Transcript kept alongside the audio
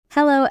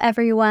Hello,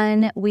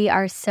 everyone. We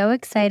are so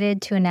excited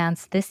to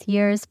announce this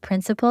year's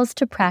Principles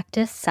to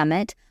Practice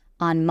Summit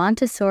on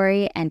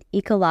Montessori and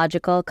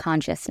Ecological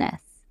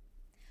Consciousness.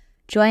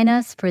 Join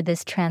us for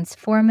this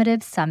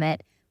transformative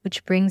summit,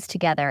 which brings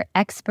together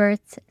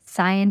experts,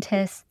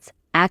 scientists,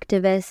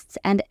 activists,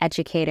 and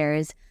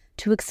educators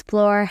to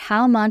explore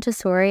how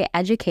Montessori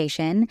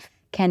education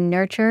can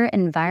nurture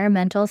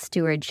environmental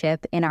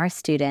stewardship in our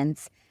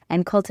students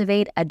and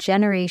cultivate a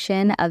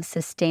generation of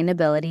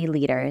sustainability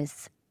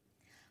leaders.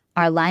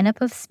 Our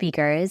lineup of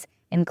speakers,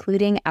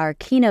 including our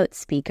keynote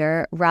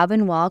speaker,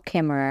 Robin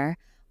Wall-Kimmerer,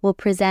 will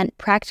present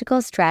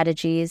practical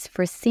strategies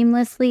for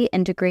seamlessly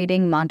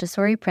integrating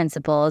Montessori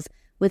principles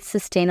with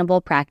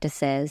sustainable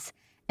practices,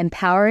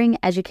 empowering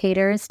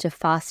educators to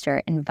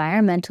foster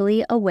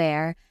environmentally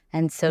aware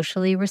and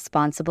socially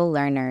responsible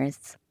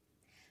learners.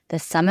 The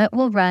summit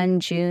will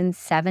run June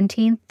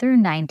 17th through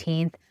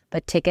 19th,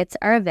 but tickets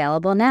are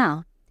available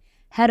now.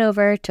 Head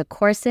over to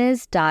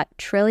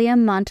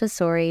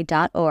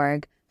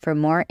courses.trilliummontessori.org for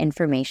more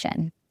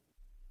information.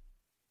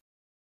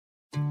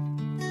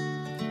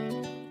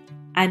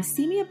 I'm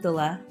Simi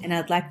Abdullah, and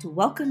I'd like to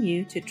welcome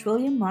you to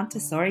Trillium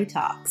Montessori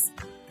Talks,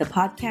 the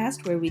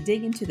podcast where we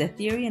dig into the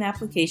theory and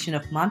application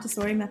of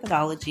Montessori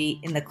methodology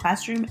in the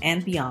classroom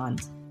and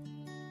beyond.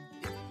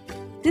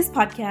 This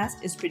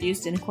podcast is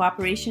produced in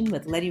cooperation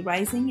with Letty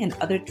Rising and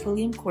other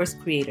Trillium course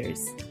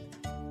creators.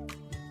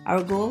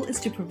 Our goal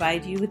is to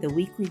provide you with a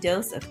weekly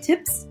dose of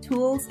tips,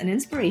 tools, and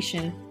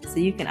inspiration so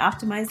you can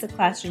optimize the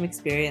classroom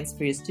experience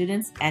for your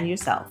students and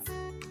yourself.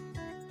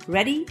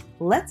 Ready?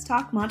 Let's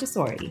talk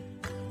Montessori.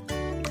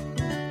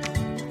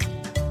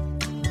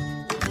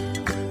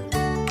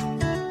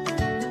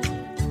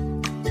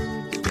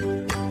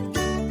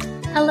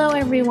 Hello,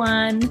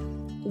 everyone.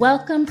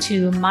 Welcome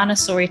to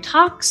Montessori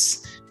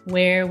Talks,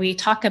 where we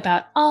talk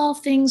about all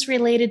things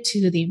related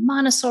to the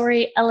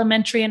Montessori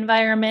elementary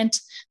environment.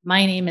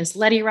 My name is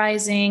Letty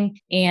Rising,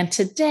 and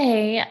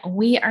today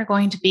we are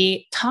going to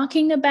be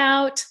talking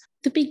about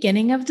the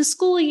beginning of the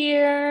school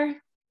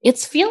year.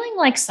 It's feeling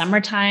like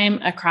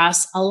summertime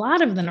across a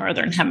lot of the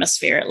Northern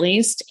Hemisphere, at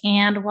least.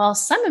 And while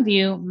some of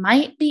you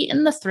might be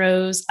in the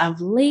throes of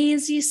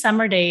lazy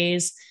summer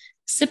days,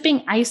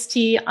 sipping iced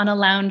tea on a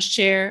lounge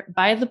chair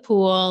by the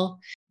pool,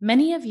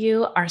 many of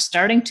you are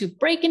starting to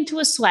break into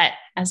a sweat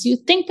as you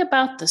think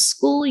about the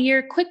school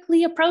year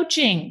quickly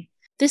approaching.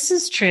 This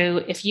is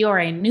true if you are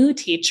a new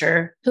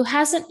teacher who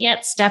hasn't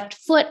yet stepped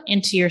foot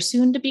into your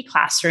soon-to-be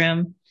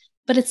classroom,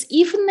 but it's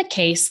even the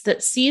case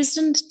that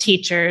seasoned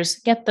teachers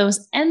get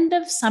those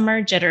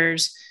end-of-summer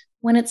jitters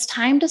when it's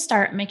time to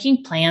start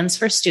making plans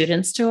for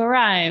students to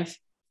arrive.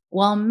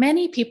 While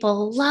many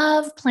people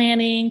love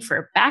planning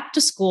for back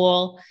to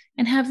school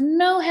and have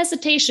no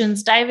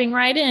hesitations diving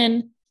right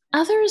in,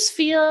 others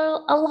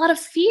feel a lot of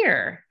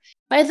fear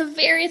by the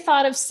very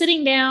thought of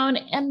sitting down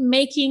and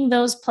making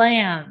those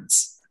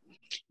plans.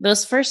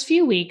 Those first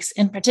few weeks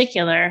in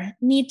particular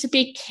need to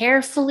be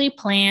carefully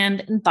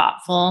planned and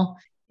thoughtful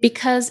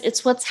because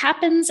it's what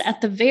happens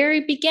at the very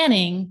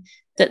beginning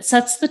that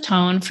sets the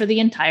tone for the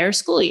entire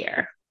school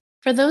year.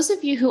 For those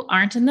of you who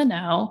aren't in the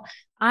know,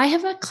 I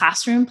have a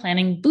classroom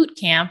planning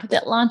bootcamp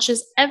that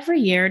launches every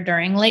year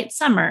during late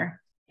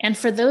summer. And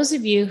for those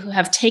of you who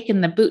have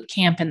taken the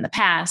bootcamp in the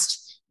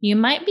past, you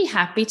might be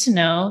happy to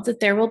know that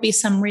there will be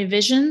some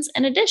revisions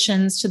and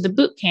additions to the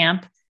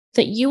bootcamp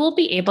that you will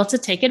be able to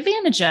take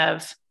advantage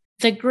of.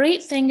 The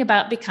great thing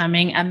about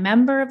becoming a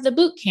member of the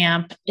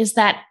bootcamp is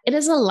that it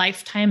is a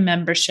lifetime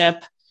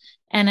membership,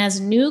 and as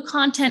new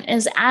content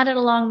is added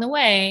along the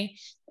way,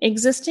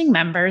 existing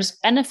members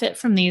benefit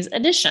from these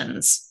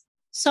additions.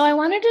 So I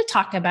wanted to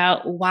talk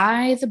about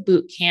why the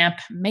bootcamp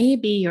may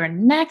be your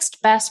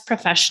next best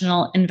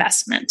professional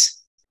investment.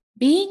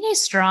 Being a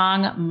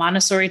strong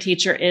Montessori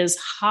teacher is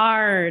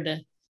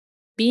hard.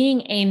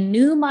 Being a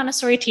new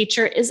Montessori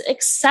teacher is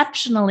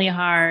exceptionally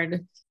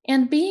hard.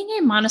 And being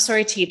a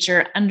Montessori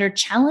teacher under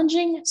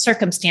challenging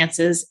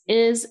circumstances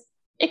is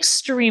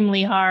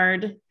extremely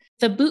hard.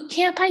 The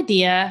bootcamp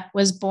idea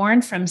was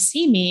born from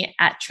Simi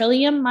at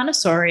Trillium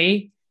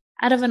Montessori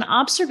out of an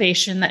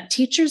observation that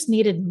teachers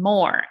needed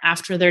more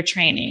after their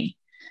training.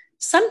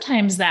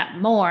 Sometimes that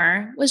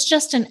more was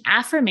just an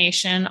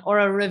affirmation or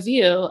a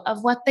review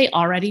of what they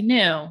already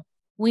knew.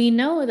 We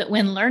know that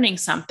when learning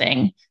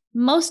something,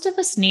 most of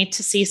us need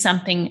to see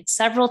something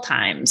several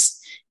times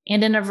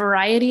and in a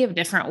variety of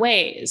different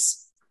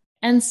ways.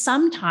 And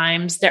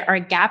sometimes there are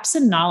gaps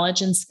in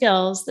knowledge and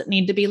skills that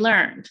need to be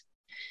learned.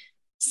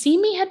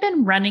 Simi had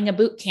been running a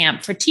boot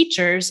camp for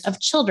teachers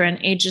of children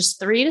ages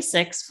 3 to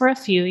 6 for a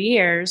few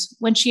years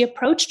when she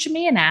approached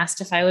me and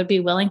asked if I would be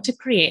willing to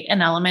create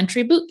an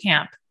elementary boot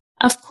camp.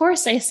 Of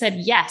course, I said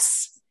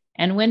yes.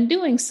 And when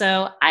doing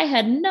so, I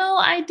had no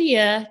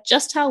idea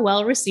just how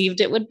well received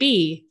it would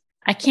be.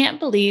 I can't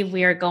believe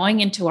we are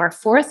going into our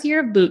 4th year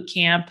of boot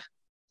camp.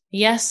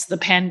 Yes, the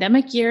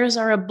pandemic years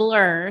are a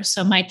blur,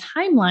 so my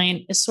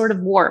timeline is sort of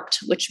warped,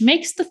 which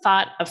makes the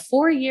thought of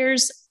 4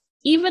 years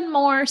even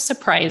more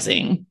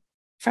surprising.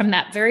 From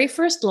that very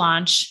first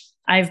launch,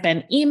 I've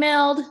been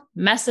emailed,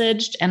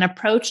 messaged, and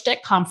approached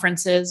at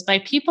conferences by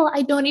people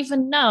I don't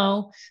even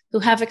know who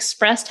have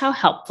expressed how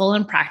helpful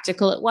and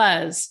practical it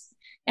was.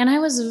 And I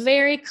was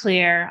very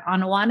clear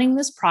on wanting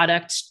this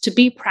product to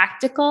be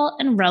practical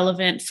and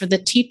relevant for the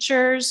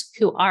teachers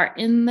who are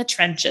in the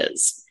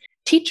trenches.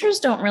 Teachers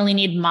don't really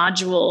need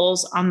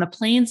modules on the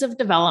planes of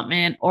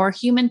development or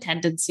human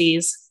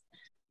tendencies.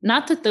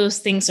 Not that those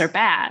things are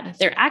bad,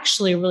 they're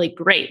actually really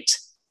great.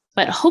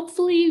 But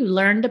hopefully you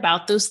learned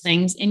about those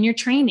things in your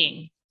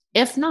training.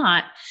 If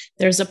not,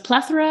 there's a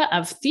plethora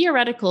of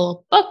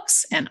theoretical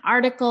books and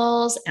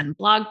articles and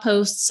blog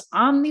posts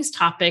on these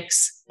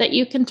topics that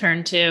you can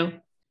turn to.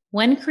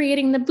 When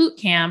creating the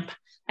bootcamp,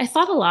 I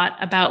thought a lot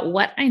about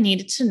what I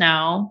needed to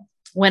know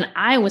when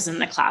I was in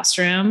the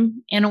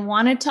classroom and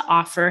wanted to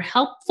offer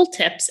helpful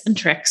tips and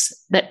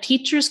tricks that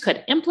teachers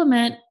could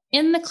implement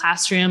in the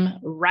classroom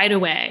right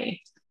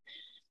away.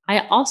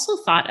 I also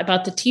thought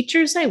about the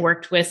teachers I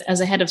worked with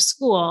as a head of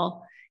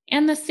school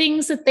and the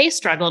things that they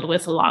struggled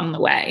with along the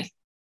way.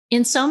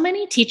 In so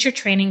many teacher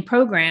training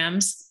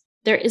programs,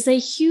 there is a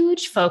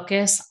huge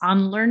focus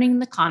on learning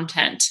the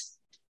content.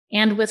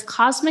 And with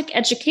cosmic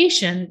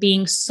education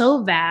being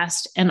so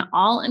vast and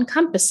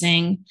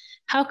all-encompassing,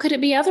 how could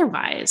it be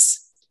otherwise?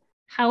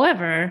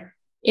 However,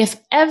 if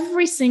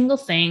every single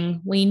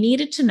thing we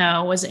needed to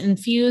know was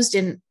infused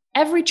in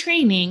every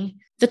training,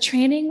 the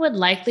training would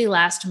likely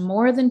last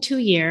more than 2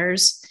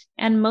 years,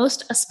 and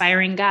most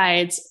aspiring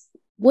guides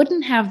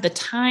wouldn't have the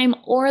time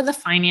or the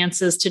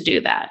finances to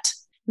do that.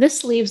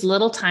 This leaves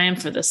little time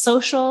for the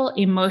social,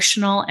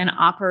 emotional, and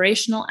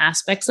operational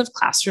aspects of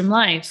classroom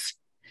life.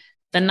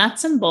 The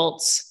nuts and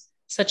bolts,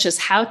 such as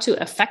how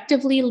to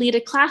effectively lead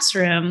a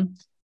classroom,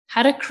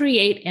 how to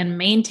create and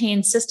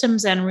maintain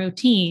systems and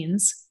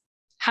routines,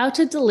 how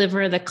to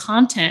deliver the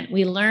content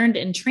we learned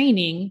in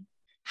training,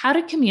 how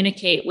to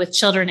communicate with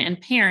children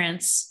and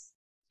parents,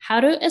 how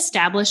to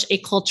establish a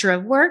culture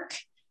of work,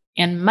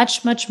 and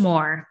much, much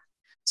more.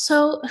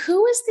 So,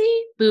 who is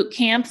the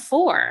bootcamp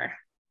for?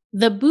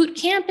 The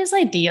bootcamp is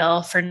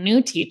ideal for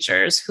new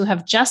teachers who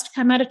have just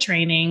come out of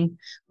training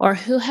or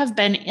who have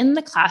been in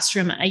the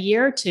classroom a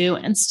year or two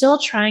and still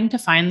trying to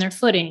find their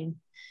footing.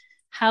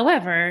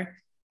 However,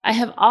 I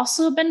have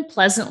also been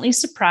pleasantly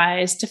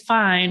surprised to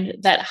find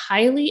that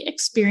highly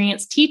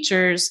experienced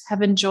teachers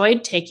have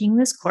enjoyed taking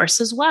this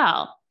course as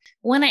well.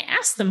 When I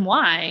asked them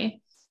why,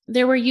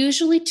 there were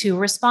usually 2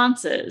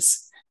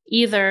 responses.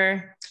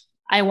 Either,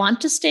 I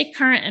want to stay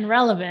current and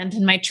relevant,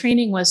 and my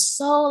training was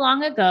so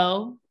long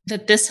ago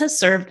that this has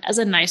served as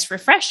a nice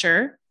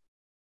refresher,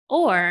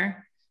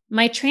 or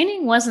my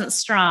training wasn't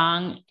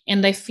strong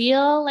and I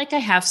feel like I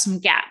have some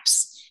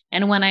gaps.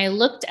 And when I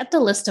looked at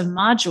the list of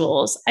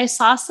modules, I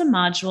saw some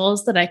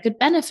modules that I could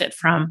benefit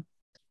from.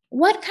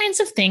 What kinds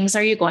of things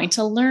are you going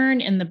to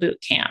learn in the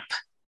bootcamp?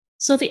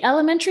 So the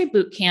elementary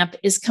bootcamp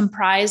is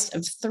comprised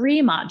of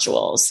 3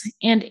 modules,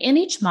 and in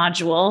each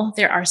module,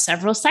 there are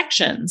several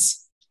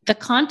sections. The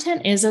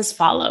content is as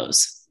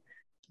follows.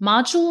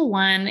 Module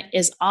 1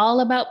 is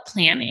all about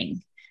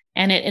planning,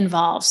 and it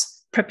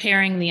involves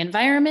preparing the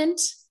environment,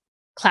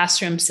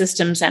 classroom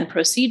systems and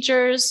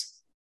procedures,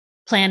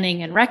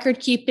 planning and record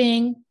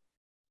keeping,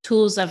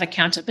 tools of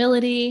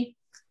accountability,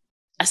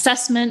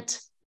 assessment,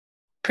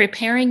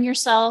 preparing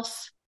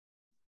yourself,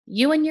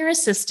 you and your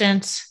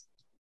assistant,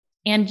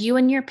 and you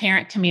and your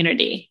parent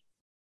community.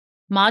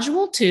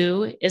 Module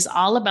 2 is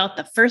all about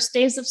the first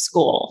days of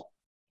school,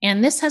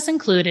 and this has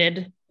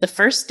included the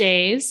first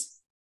days,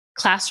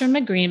 classroom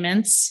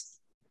agreements,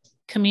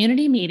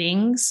 community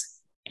meetings,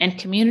 and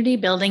community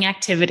building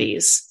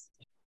activities.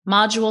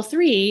 Module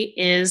 3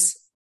 is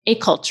a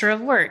culture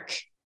of work,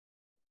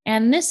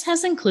 and this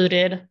has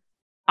included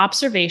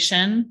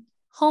observation,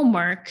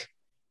 homework,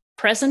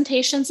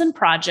 presentations and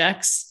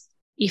projects,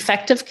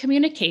 effective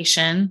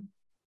communication,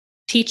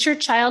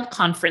 teacher-child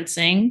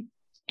conferencing,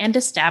 and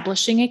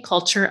establishing a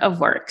culture of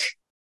work.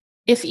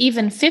 If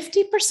even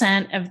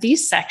 50% of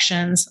these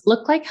sections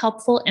look like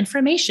helpful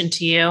information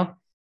to you,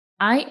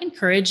 I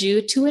encourage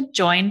you to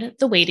join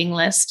the waiting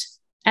list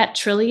at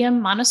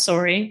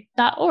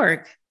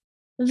trilliummontessori.org.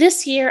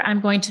 This year,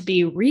 I'm going to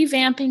be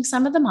revamping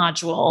some of the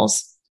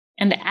modules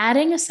and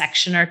adding a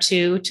section or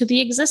 2 to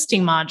the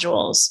existing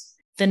modules.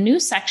 The new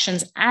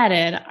sections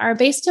added are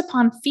based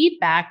upon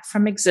feedback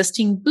from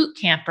existing boot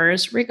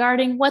campers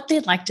regarding what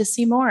they'd like to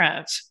see more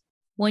of.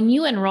 When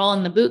you enroll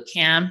in the boot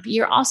camp,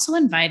 you're also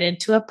invited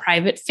to a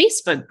private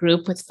Facebook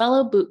group with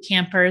fellow boot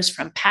campers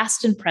from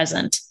past and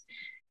present.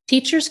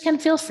 Teachers can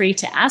feel free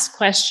to ask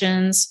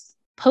questions,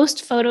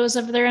 post photos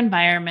of their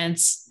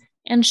environments,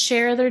 and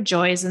share their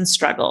joys and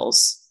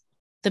struggles.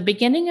 The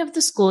beginning of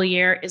the school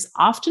year is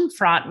often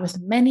fraught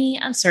with many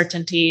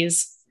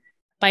uncertainties.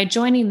 By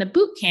joining the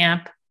boot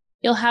camp,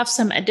 you'll have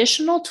some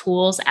additional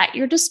tools at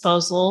your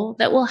disposal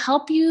that will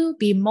help you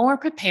be more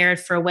prepared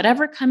for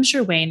whatever comes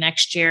your way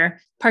next year,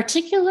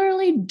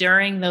 particularly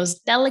during those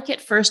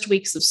delicate first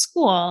weeks of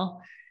school,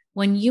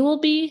 when you will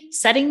be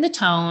setting the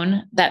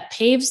tone that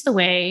paves the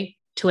way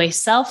to a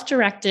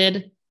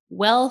self-directed,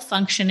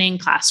 well-functioning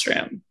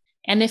classroom.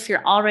 And if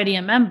you're already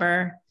a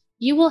member,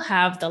 you will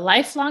have the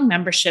lifelong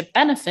membership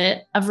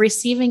benefit of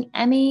receiving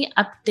any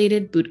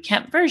updated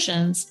Bootcamp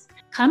versions.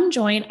 Come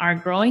join our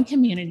growing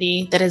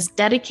community that is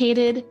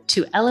dedicated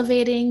to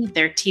elevating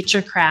their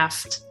teacher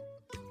craft.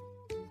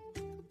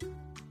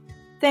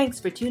 Thanks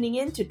for tuning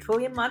in to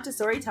Trillium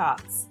Montessori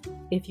Talks.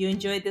 If you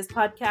enjoyed this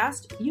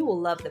podcast, you will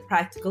love the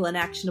practical and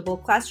actionable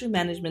classroom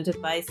management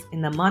advice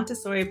in the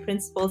Montessori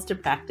Principles to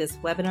Practice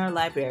webinar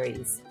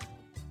libraries.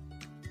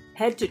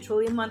 Head to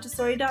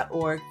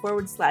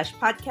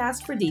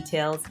trilliummontessori.org/podcast for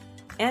details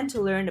and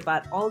to learn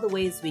about all the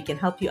ways we can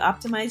help you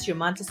optimize your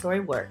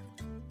Montessori work.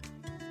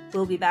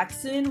 We'll be back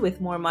soon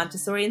with more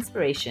Montessori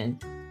inspiration.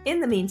 In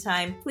the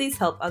meantime, please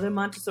help other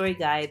Montessori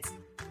guides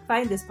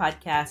find this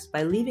podcast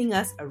by leaving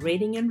us a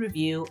rating and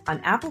review on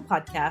Apple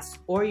Podcasts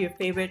or your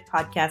favorite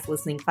podcast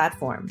listening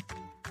platform.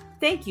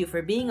 Thank you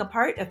for being a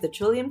part of the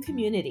Trillium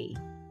community.